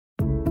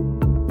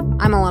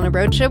I'm Alana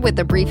Rocha with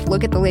a brief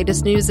look at the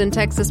latest news in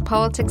Texas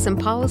politics and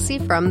policy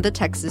from the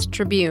Texas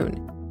Tribune.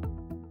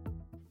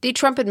 The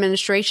Trump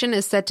administration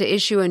is set to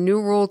issue a new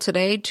rule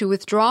today to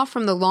withdraw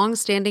from the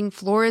long-standing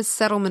Flores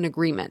settlement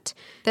agreement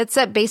that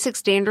set basic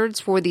standards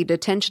for the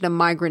detention of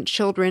migrant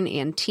children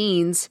and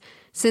teens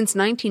since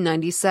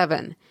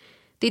 1997.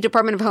 The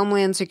Department of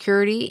Homeland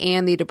Security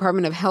and the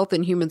Department of Health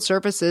and Human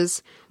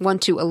Services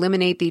want to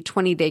eliminate the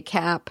 20-day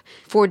cap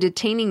for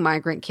detaining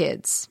migrant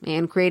kids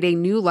and create a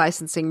new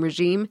licensing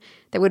regime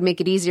that would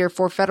make it easier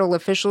for federal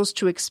officials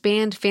to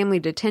expand family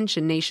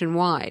detention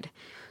nationwide.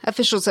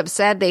 Officials have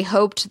said they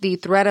hoped the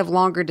threat of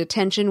longer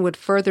detention would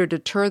further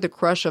deter the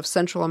crush of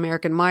Central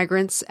American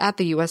migrants at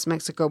the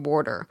U.S.-Mexico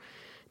border.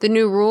 The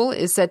new rule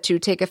is set to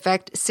take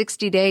effect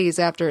 60 days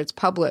after it's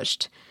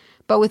published.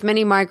 But with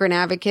many migrant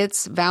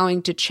advocates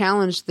vowing to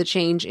challenge the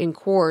change in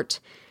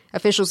court,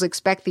 officials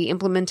expect the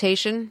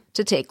implementation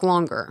to take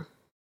longer.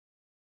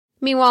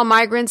 Meanwhile,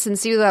 migrants in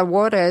Ciudad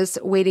Juarez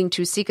waiting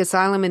to seek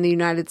asylum in the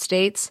United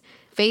States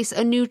face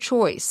a new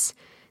choice: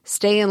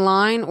 stay in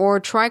line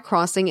or try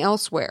crossing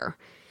elsewhere.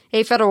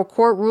 A federal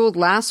court ruled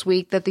last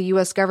week that the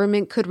U.S.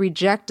 government could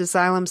reject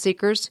asylum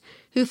seekers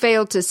who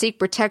failed to seek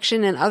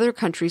protection in other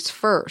countries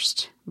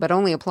first, but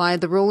only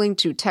applied the ruling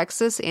to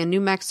Texas and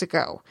New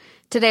Mexico.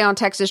 Today on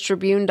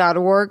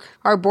TexasTribune.org,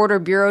 our Border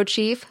Bureau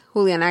Chief,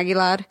 Julian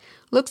Aguilar,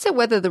 looks at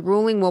whether the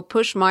ruling will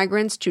push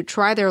migrants to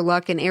try their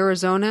luck in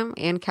Arizona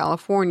and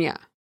California.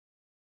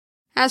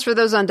 As for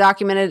those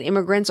undocumented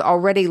immigrants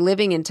already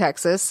living in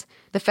Texas,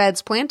 the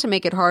feds plan to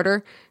make it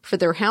harder for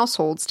their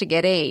households to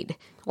get aid.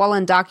 While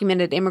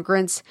undocumented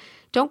immigrants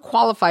don't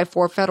qualify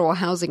for federal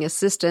housing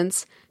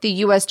assistance, the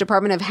U.S.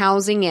 Department of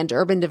Housing and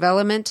Urban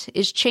Development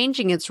is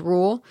changing its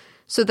rule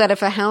so that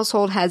if a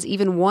household has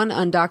even one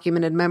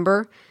undocumented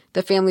member,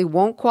 the family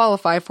won't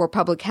qualify for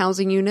public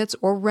housing units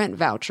or rent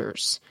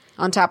vouchers.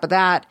 On top of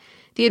that,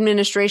 the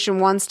administration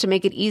wants to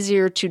make it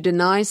easier to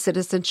deny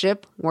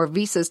citizenship or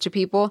visas to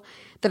people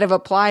that have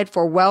applied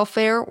for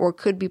welfare or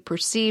could be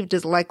perceived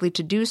as likely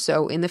to do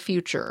so in the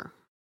future.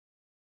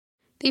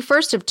 The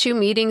first of two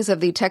meetings of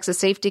the Texas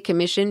Safety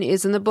Commission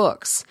is in the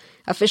books.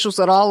 Officials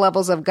at all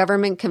levels of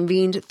government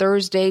convened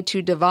Thursday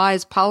to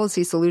devise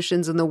policy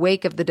solutions in the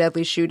wake of the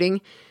deadly shooting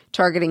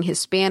targeting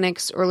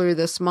Hispanics earlier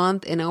this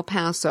month in El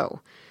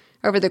Paso.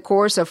 Over the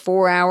course of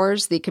 4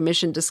 hours, the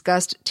commission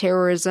discussed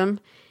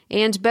terrorism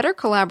and better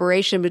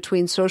collaboration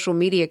between social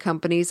media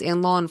companies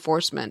and law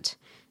enforcement.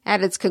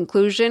 At its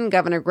conclusion,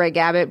 Governor Greg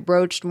Abbott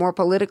broached more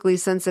politically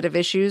sensitive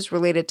issues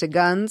related to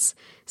guns,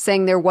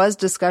 saying there was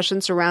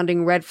discussion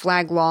surrounding red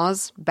flag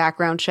laws,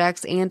 background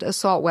checks, and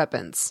assault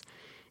weapons.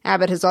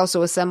 Abbott has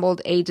also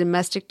assembled a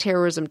domestic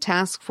terrorism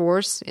task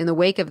force in the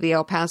wake of the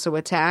El Paso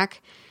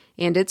attack,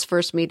 and its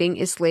first meeting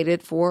is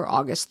slated for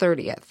August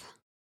 30th.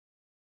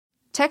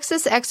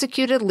 Texas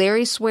executed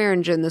Larry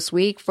Swearingen this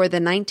week for the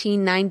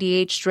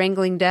 1998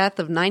 strangling death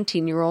of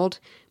 19-year-old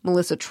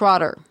Melissa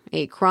Trotter,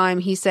 a crime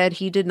he said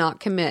he did not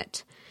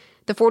commit.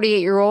 The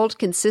 48-year-old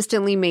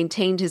consistently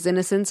maintained his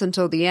innocence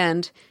until the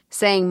end,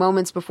 saying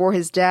moments before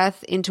his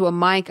death into a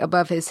mic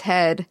above his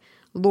head,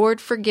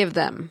 "Lord, forgive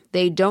them.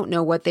 They don't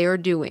know what they are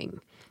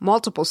doing."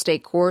 Multiple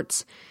state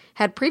courts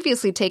had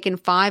previously taken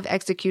 5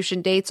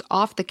 execution dates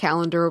off the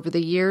calendar over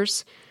the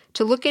years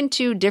to look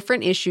into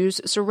different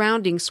issues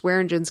surrounding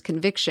Swearingen's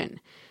conviction,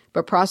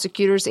 but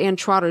prosecutors and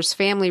Trotter's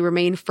family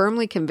remain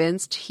firmly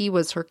convinced he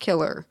was her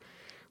killer.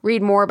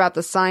 Read more about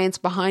the science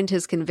behind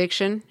his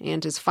conviction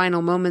and his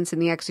final moments in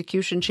the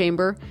execution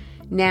chamber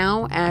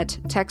now at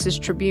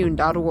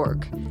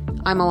TexasTribune.org.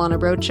 I'm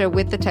Alana Rocha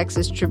with the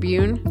Texas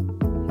Tribune.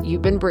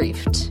 You've been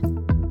briefed.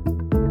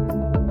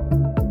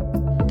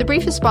 The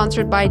brief is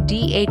sponsored by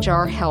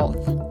DHR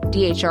Health.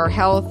 DHR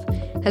Health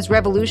has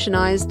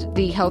revolutionized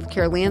the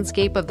healthcare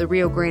landscape of the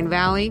Rio Grande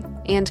Valley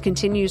and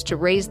continues to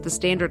raise the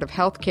standard of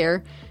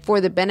healthcare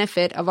for the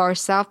benefit of our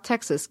South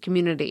Texas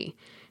community.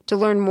 To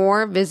learn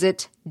more,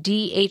 visit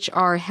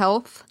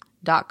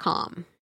dhrhealth.com.